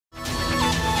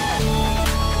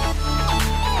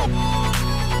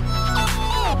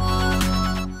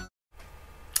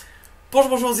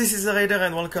Bonjour, this is ZeRaider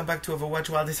and welcome back to Overwatch,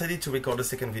 where I decided to record a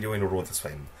second video in a row. That's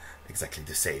why I'm exactly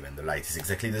the same and the light is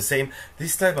exactly the same.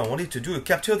 This time I wanted to do a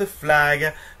capture the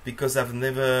flag because I've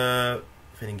never...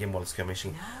 Fading game while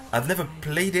skirmishing. I've never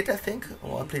played it, I think,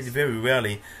 or I played it very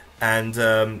rarely, and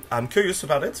I'm curious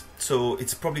about it, so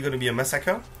it's probably going to be a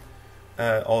massacre.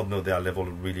 Oh no, they are leveled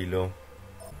really low.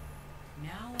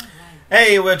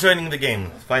 Hey, we're joining the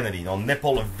game, finally, on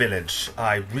Nepal Village.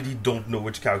 I really don't know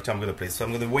which character I'm going to play, so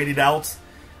I'm going to wait it out,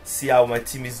 see how my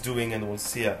team is doing, and we'll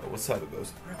see how it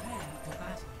goes.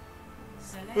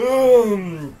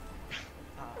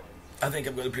 I think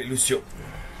I'm going to play Lucio.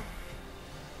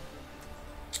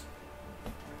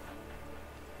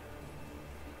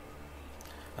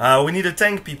 We need a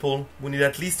tank, people. We need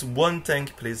at least one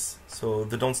tank, please. So,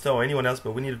 the Donster or anyone else,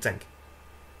 but we need a tank.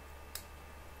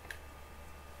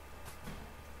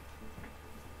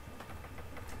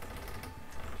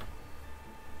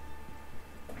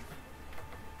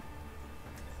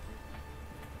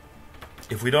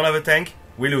 If we don't have a tank,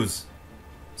 we lose.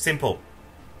 Simple.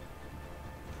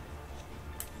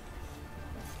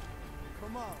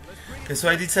 Okay, so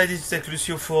I decided to take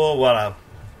Lucio for, well,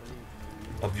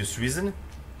 obvious reason.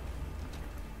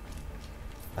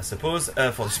 I suppose,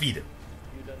 for the speed. You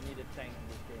don't need a tank in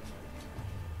this game.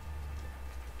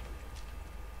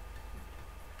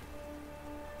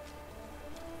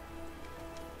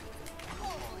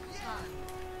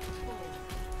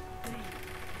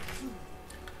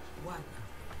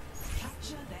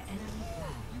 Capture the enemy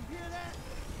flag. You hear that?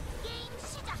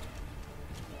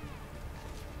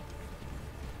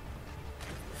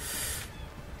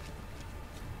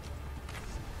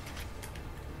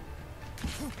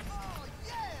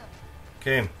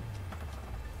 Okay.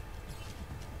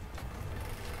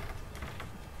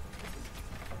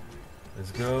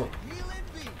 Let's go.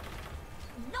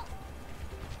 No.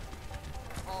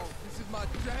 Oh, this is my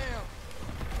jam.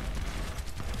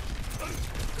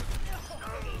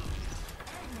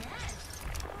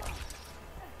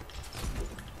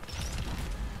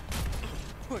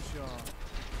 Push on.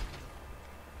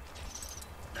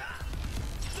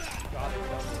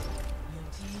 Your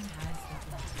team has the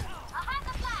flag. I'll have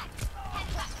the flag. Head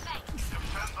back to base.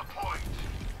 Defend the point.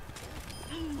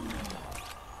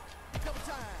 Double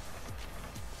time.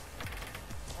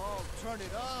 Oh, turn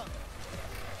it up.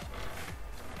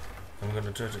 I'm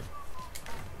gonna judge it.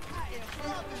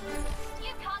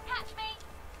 You can't catch me.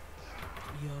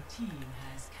 Your team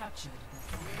has captured the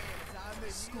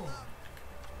flag. Score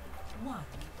 1-0.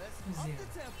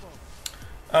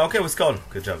 Oh, okay, we're gone.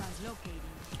 Good job.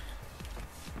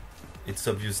 It's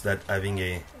obvious that having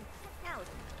a...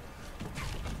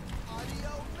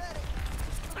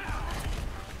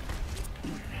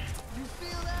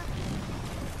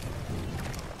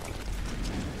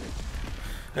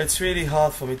 It's really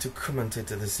hard for me to comment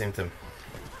it at the same time.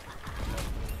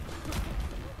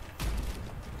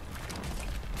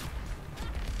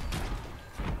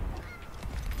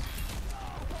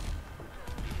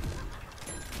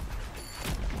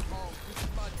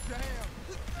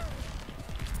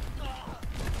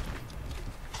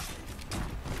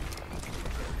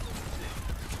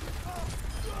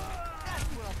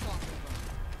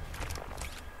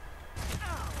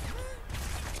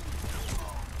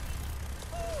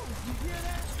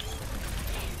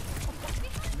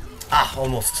 Ah,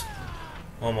 almost.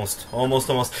 Almost.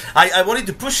 I wanted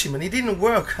to push him and it didn't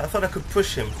work. I thought I could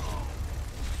push him.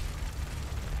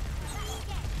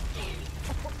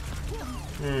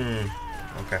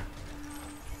 Okay.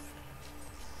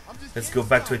 Let's go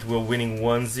back to it. We're winning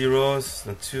 1-0. It's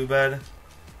not too bad.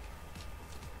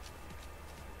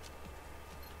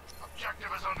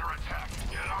 Objective is under attack.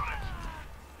 Get on it.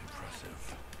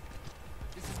 Impressive.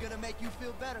 This is gonna make you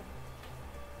feel better.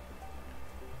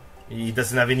 He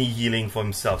doesn't have any healing for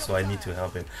himself, so I need to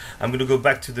help him. I'm gonna go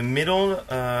back to the middle.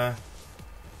 Oh,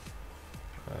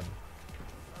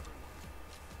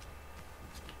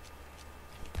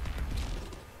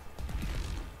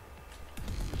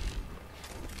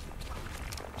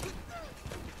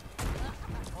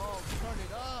 turn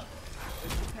it up.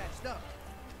 Let's get patched up.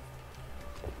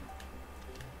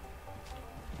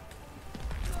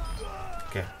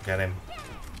 Okay, got him.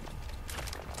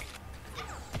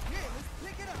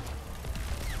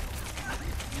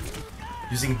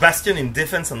 Using Bastion in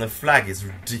defense on the flag is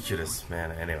ridiculous,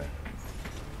 man. Anyway.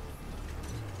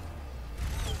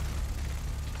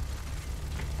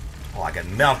 Oh, I got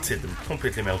melted. I'm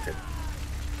completely melted.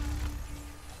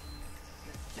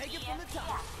 Take it from the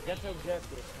top. Get the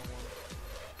objective, someone.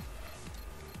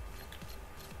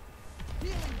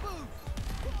 Healing boost.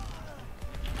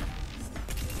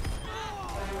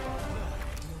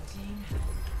 Your team has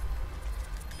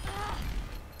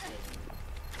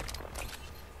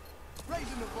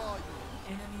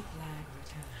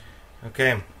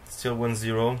Okay, still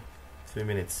 1-0. 3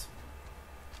 minutes.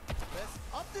 Let's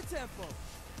up the tempo.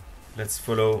 Let's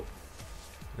follow.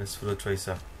 Let's follow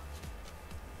Tracer.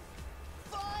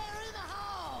 Fire in the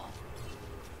hole.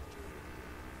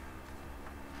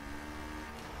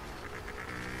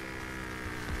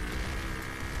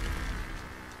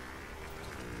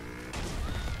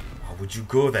 Why would you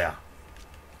go there?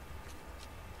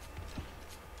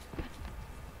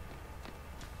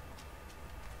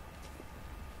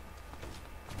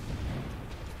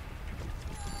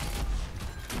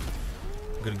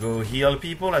 I'm gonna go heal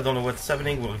people. I don't know what's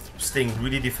happening. We're staying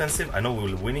really defensive. I know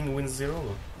we're winning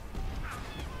 1-0.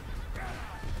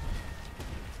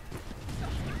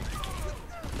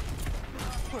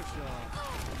 Push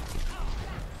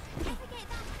on.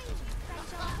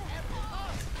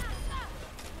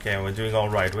 Okay, we're doing all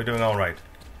right. We're doing all right.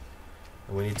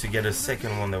 We need to get a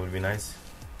second one. That would be nice.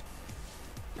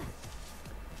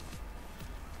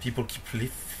 People keep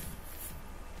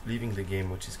leaving the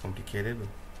game, which is complicated.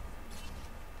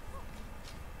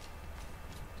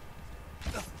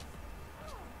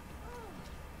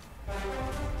 But Your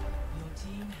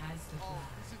team has the Oh, flag.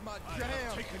 this is my I jam.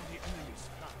 have taken the enemy's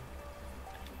flag.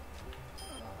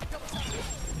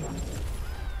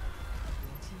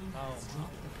 Your team has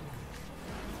dropped the flag.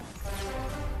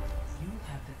 You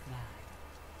have the flag.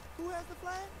 Who has the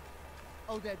flag?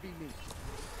 Oh, that'd be me.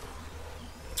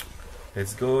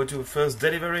 let's go to first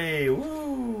delivery.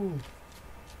 Woo!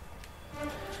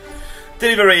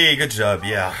 Delivery. Good job.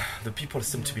 Yeah, the people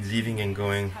seem to be leaving and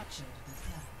going. Captured the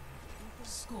flag.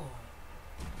 Score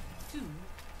 2-0.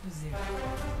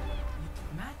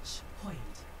 Match point.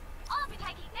 I'll be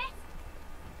taking this.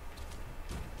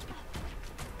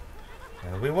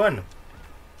 And we won.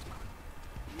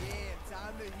 Yeah,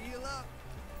 time to heal up.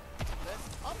 Let's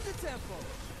up the tempo.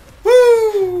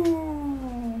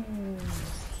 Woo!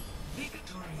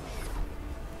 Victory.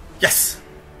 Yes!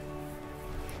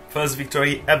 First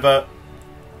victory ever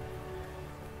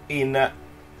in Play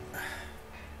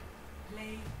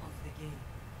of the game.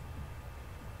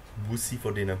 Wussy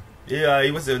for dinner. Yeah,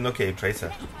 it was an okay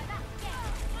Tracer.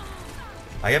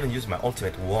 I haven't used my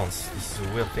ultimate once. This is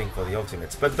a weird thing for the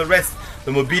ultimates. But the rest,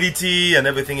 the mobility and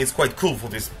everything is quite cool for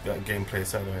this gameplay.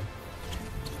 So anyway.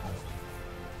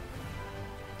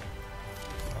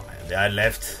 Oh, I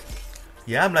left.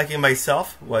 Yeah, I'm liking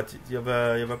myself. What? You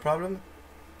have a problem?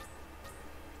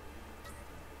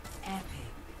 Epic.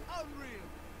 Unreal.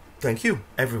 Thank you.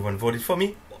 Everyone voted for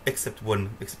me, except 2.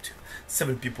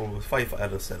 7 people, 5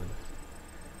 out of 7.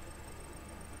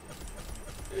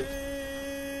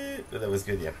 That was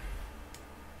good, yeah.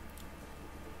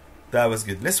 That was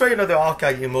good. Let's try another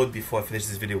archive mode before I finish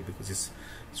this video because it's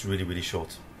really, really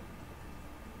short.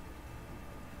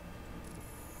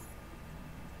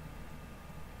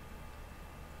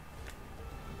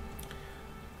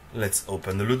 Let's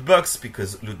open the loot box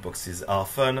because loot boxes are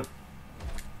fun.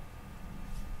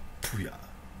 Pooyah.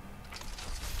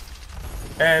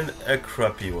 And a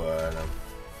crappy one.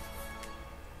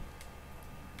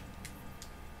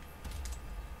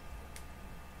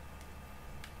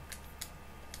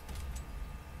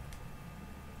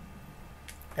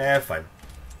 Fine.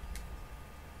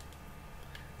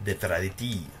 Detrás de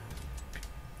ti.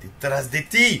 Detrás de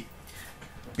ti.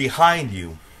 Behind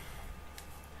you.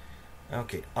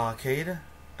 Okay, arcade.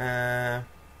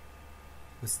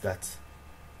 What's that?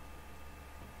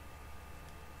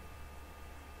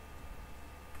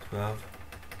 12.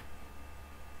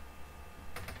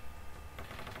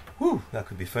 Woo, that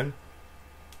could be fun.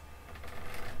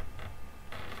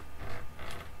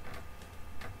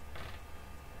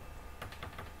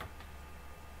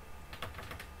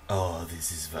 Oh,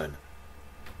 this is fun.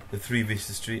 The 3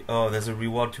 vs 3. Oh, there's a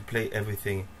reward to play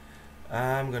everything.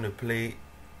 I'm gonna play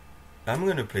the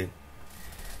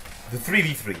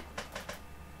 3v3.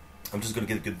 I'm just gonna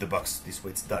get the box. This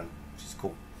way it's done, which is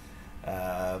cool.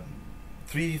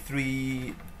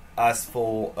 3v3 asks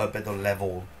for a better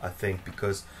level, I think,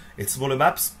 because it's smaller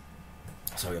maps.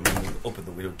 Sorry, I'm going to open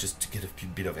the window just to get a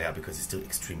bit of air because it's still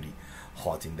extremely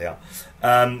hot in there.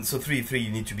 So 3v3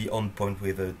 you need to be on point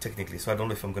with technically. So I don't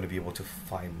know if I'm going to be able to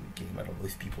find a game. I don't know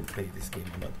if people play this game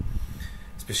or not,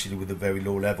 especially with a very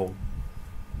low level.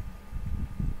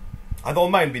 I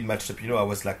don't mind being matched up. You know, I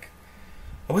was not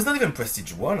even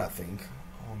Prestige 1, I think,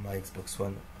 on my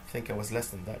XboxOne. I think I was less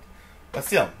than that. But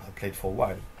still, I played for a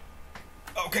while.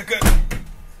 Okay, good.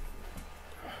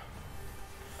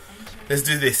 Let's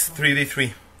do this.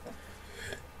 3v3.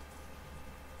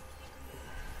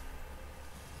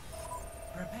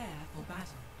 Prepare for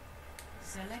battle.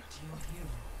 Select your hero.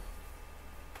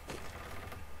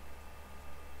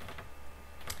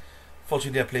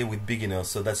 Fortunately, I play with beginners,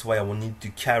 so that's why I will need to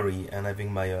carry, and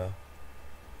having my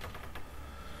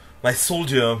my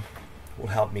soldier will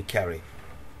help me carry.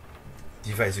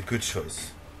 D.Va is a good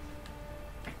choice.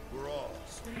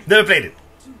 Never played it.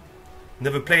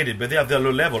 Never played it, but they have their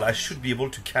low level. I should be able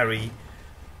to carry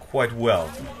quite well.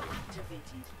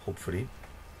 Hopefully.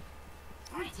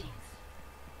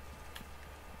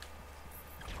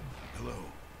 Hello.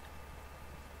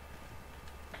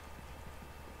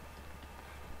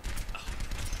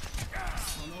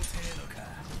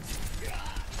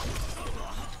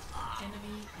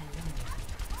 Enemy eliminated.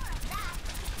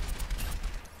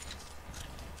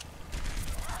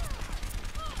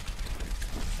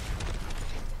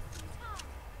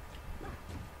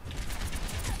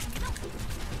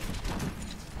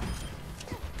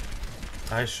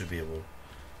 I should be able.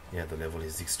 Yeah, the level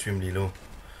is extremely low.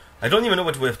 I don't even know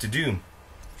what we have to do.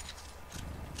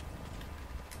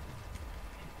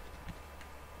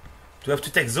 Do we have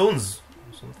to take zones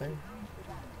or something?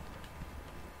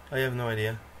 I have no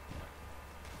idea.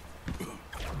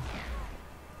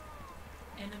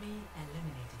 Enemy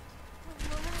eliminated.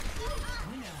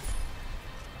 Winner.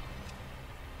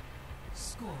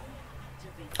 Score.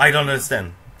 I don't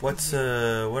understand. What's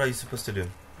what are you supposed to do?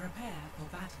 Prepare for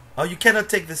battle. Oh, you cannot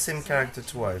take the same character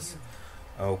twice.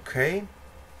 Okay.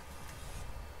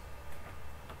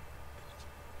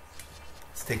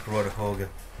 Let's take Roadhog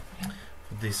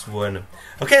for this one.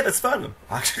 Okay, that's fun.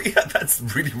 Actually, yeah, that's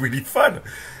really fun.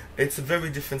 It's a very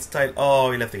different style.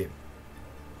 Oh, he left the game.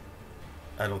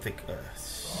 I don't think...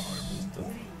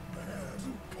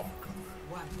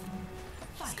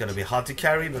 it's gonna be hard to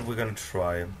carry, but we're gonna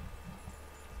try.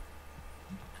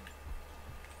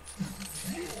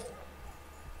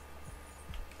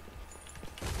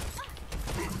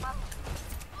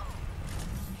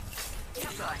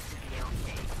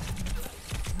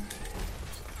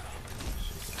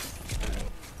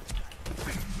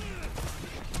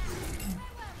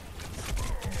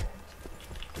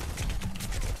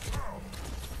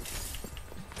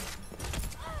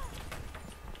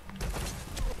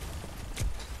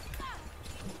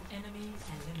 Enemy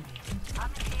eliminated.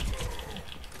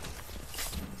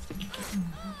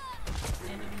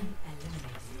 Enemy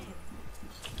eliminated.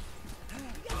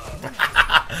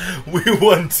 We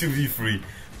won 2v3.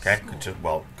 Okay, good job.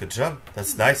 Well, good job.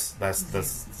 That's nice.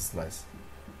 That's nice.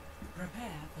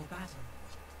 Prepare for battle.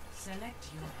 Select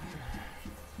your hero.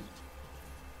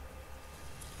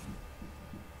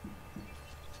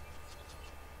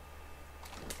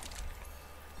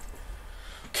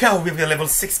 Okay, we have a level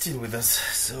 16 with us,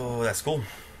 so that's cool.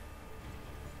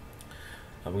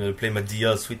 I'm gonna play my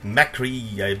DS with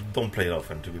Macri. I don't play it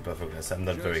often, to be perfectly honest. I'm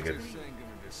not very good.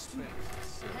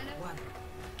 One.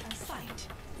 Fight.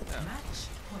 Match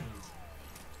point.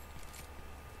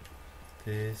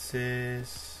 This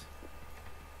is...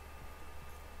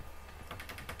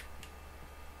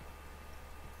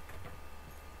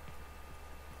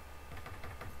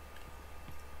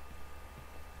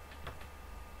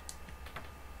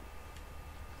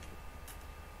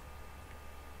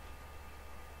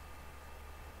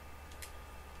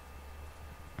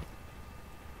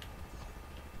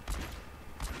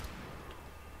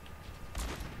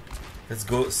 Let's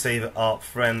go save our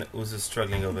friend who's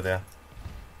struggling over there.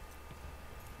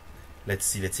 Let's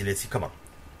see. Come on.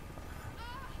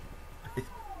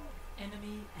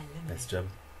 Enemy eliminated. Nice job.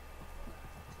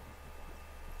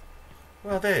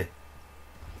 Where are they?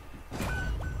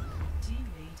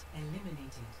 Teammate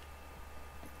eliminated.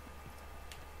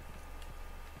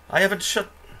 I haven't shot.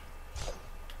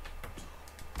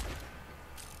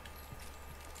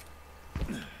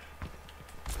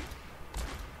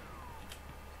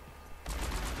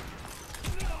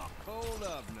 Hold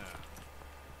up now.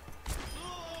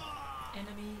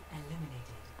 Enemy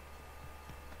eliminated.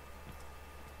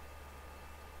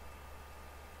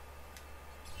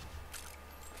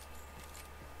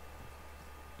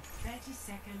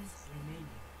 Seconds remaining.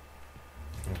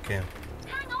 Okay.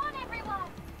 Hang on, everyone!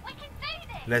 We can do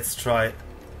this! Let's try. I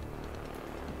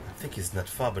think he's not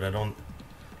far, but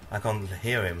I can't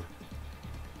hear him.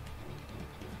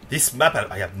 This map,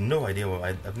 I have no idea where.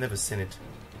 I've never seen it.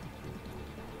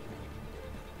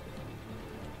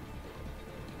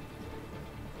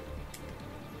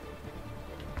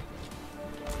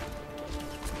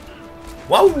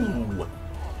 Wow!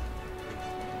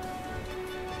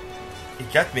 He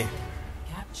got me.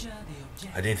 Capture the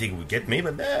objective. I didn't think it would get me,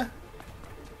 but there.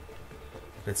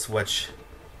 Let's watch.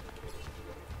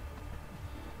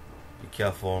 Be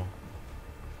careful.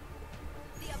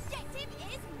 The objective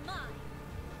is mine!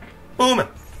 Boom!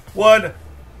 One!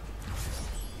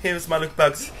 Here's my look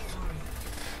bugs.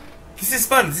 This is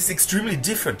fun. This is extremely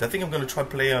different. I think I'm gonna try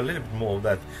playing a little bit more of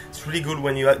that. It's really good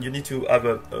when you need to have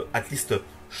at least a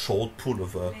short pool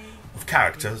of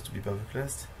characters to be perfectly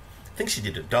honest. I think she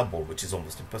did a double, which is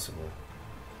almost impossible.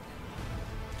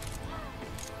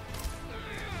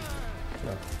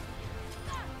 No.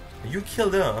 You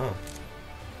killed her, huh?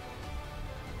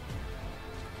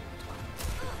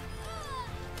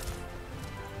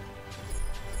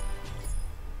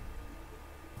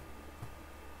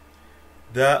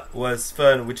 That was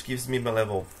fun, which gives me my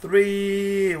level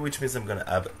 3, which means I'm gonna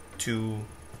have 2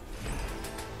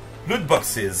 loot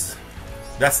boxes.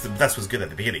 That's what's good at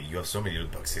the beginning. You have so many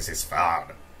loot boxes. It's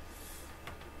fun.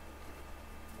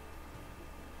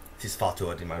 This is far too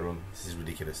hot in my room. This is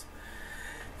ridiculous.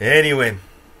 Anyway,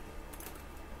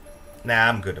 nah,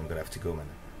 I'm good. I'm gonna have to go, man.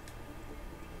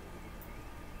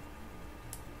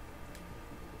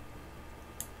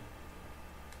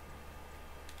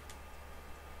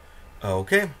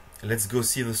 Okay, let's go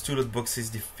see those 2 loot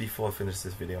boxes before I finish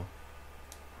this video.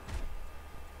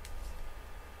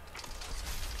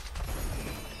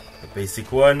 The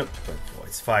basic one, but well,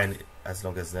 it's fine as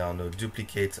long as there are no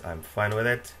duplicates. I'm fine with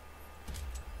it.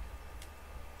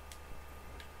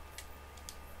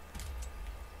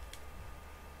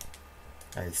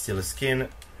 And it's still a skin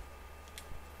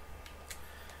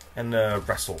and a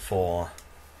wrestle for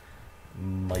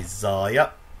my Zaya.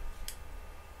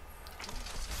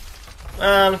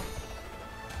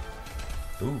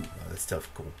 Ooh, that's still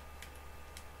cool.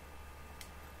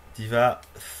 Diva,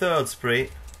 3rd spray.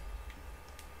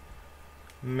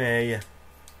 May.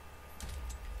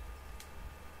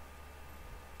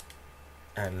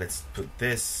 And let's put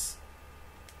this.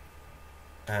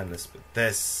 And let's put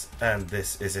this. And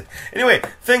this is it. Anyway,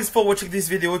 thanks for watching this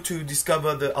video to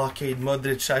discover the arcade mod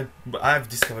which I've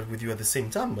discovered with you at the same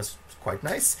time. It was quite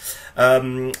nice.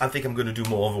 I think I'm going to do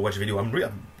more Overwatch video.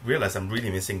 I realize I'm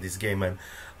really missing this game, and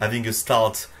having a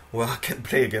start where I can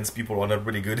play against people who are not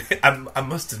really good. I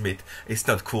must admit, it's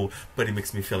not cool, but it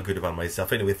makes me feel good about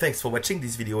myself. Anyway, thanks for watching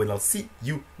this video, and I'll see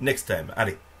you next time.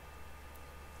 Allez,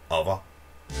 au revoir.